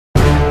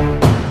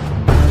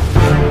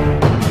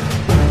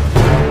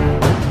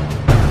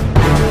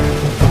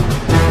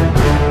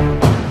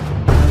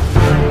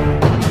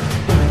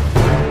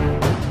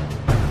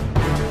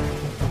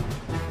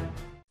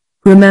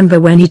Remember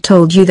when he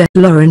told you that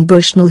Lauren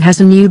Bushnell has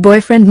a new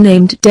boyfriend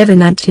named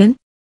Devin Antin?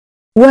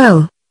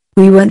 Well,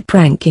 we weren't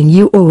pranking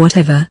you or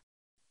whatever.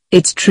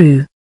 It's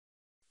true.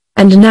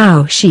 And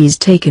now she's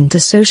taken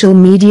to social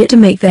media to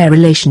make their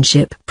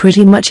relationship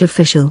pretty much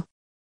official.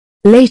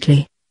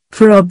 Lately,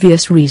 for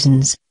obvious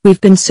reasons,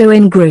 we've been so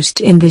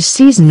engrossed in this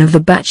season of The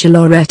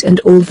Bachelorette and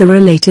all the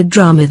related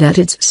drama that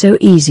it's so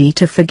easy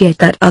to forget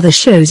that other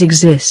shows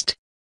exist.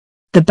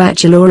 The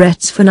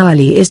Bachelorette's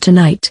finale is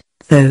tonight,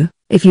 though.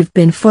 If you've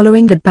been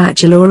following the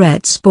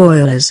Bachelorette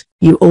Spoilers,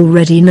 you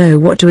already know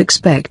what to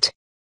expect.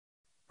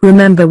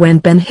 Remember when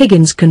Ben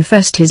Higgins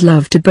confessed his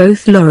love to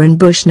both Lauren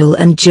Bushnell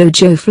and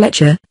JoJo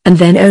Fletcher, and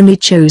then only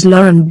chose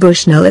Lauren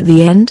Bushnell at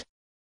the end?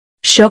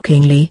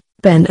 Shockingly,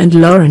 Ben and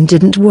Lauren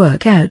didn't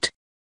work out.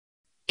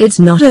 It's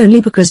not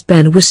only because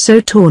Ben was so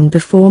torn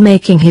before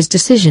making his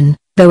decision,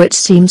 though it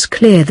seems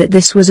clear that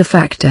this was a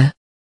factor.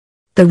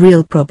 The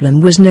real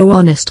problem was no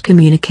honest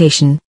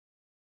communication.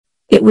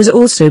 It was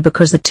also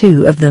because the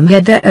two of them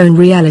had their own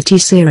reality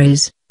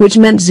series, which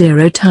meant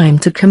zero time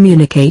to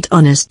communicate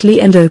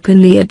honestly and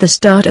openly at the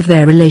start of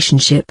their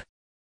relationship.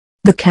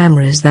 The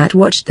cameras that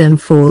watched them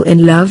fall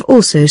in love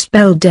also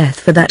spelled death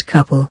for that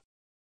couple.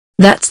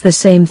 That's the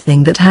same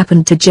thing that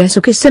happened to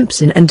Jessica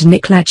Simpson and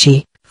Nick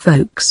Lachey,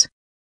 folks.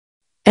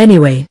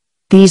 Anyway,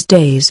 these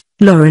days,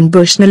 Lauren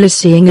Bushnell is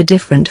seeing a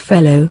different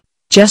fellow,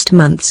 just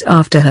months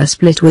after her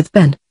split with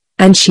Ben.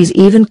 And she's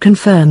even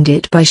confirmed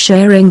it by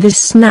sharing this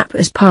snap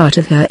as part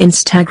of her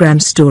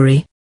Instagram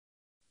story.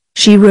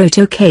 She wrote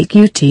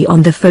OKCutie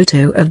on the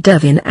photo of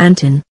Devin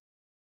Antin.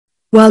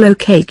 While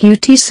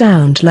OKCutie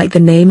sound like the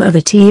name of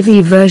a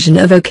TV version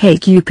of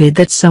OkCupid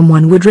that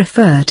someone would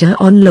refer to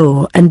on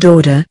Law and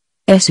Order,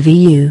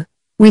 SVU,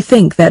 we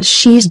think that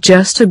she's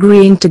just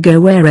agreeing to go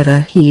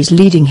wherever he's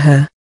leading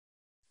her.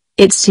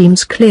 It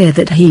seems clear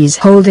that he's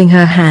holding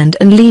her hand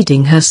and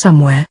leading her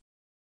somewhere.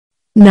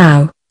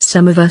 Now,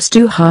 some of us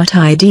do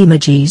heart-eyed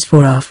emojis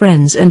for our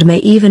friends and may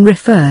even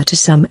refer to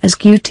some as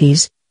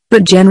cuties,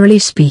 but generally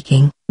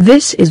speaking,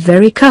 this is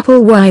very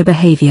couple-Y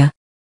behavior.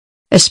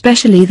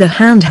 Especially the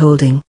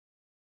hand-holding.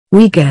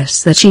 We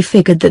guess that she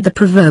figured that the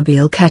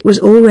proverbial cat was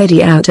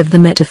already out of the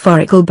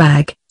metaphorical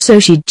bag, so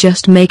she'd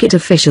just make it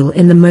official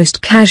in the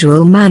most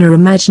casual manner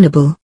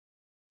imaginable.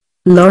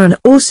 Lauren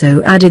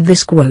also added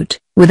this quote,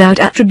 without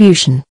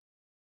attribution.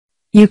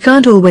 "You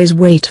can't always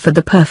wait for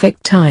the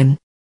perfect time.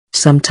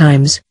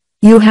 Sometimes,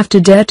 you have to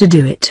dare to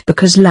do it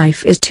because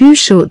life is too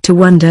short to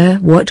wonder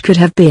what could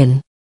have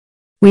been."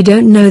 We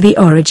don't know the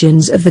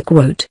origins of the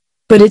quote,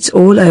 but it's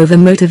all over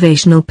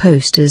motivational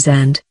posters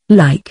and,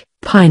 like,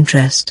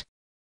 Pinterest.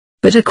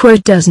 But a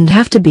quote doesn't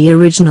have to be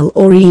original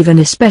or even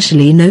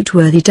especially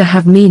noteworthy to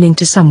have meaning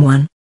to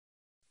someone.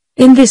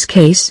 In this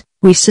case,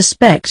 we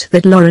suspect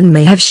that Lauren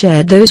may have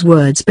shared those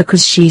words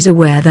because she's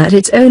aware that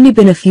it's only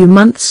been a few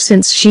months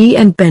since she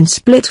and Ben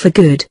split for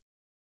good.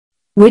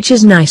 Which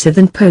is nicer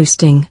than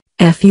posting,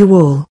 "F you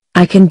all,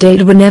 I can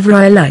date whenever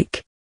I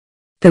like."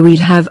 Though we'd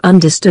have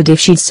understood if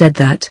she'd said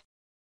that.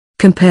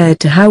 Compared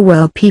to how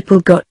well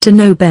people got to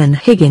know Ben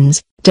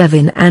Higgins,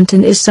 Devin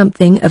Antin is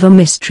something of a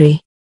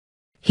mystery.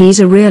 He's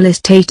a real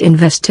estate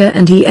investor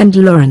and he and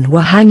Lauren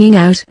were hanging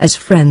out as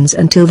friends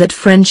until that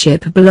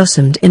friendship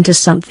blossomed into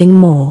something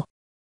more.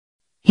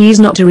 He's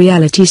not a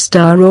reality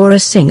star or a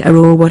singer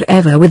or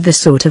whatever with the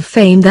sort of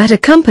fame that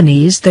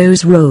accompanies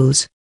those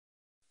roles.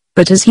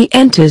 But as he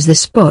enters the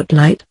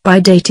spotlight by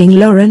dating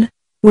Lauren,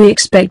 we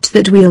expect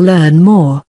that we'll learn more.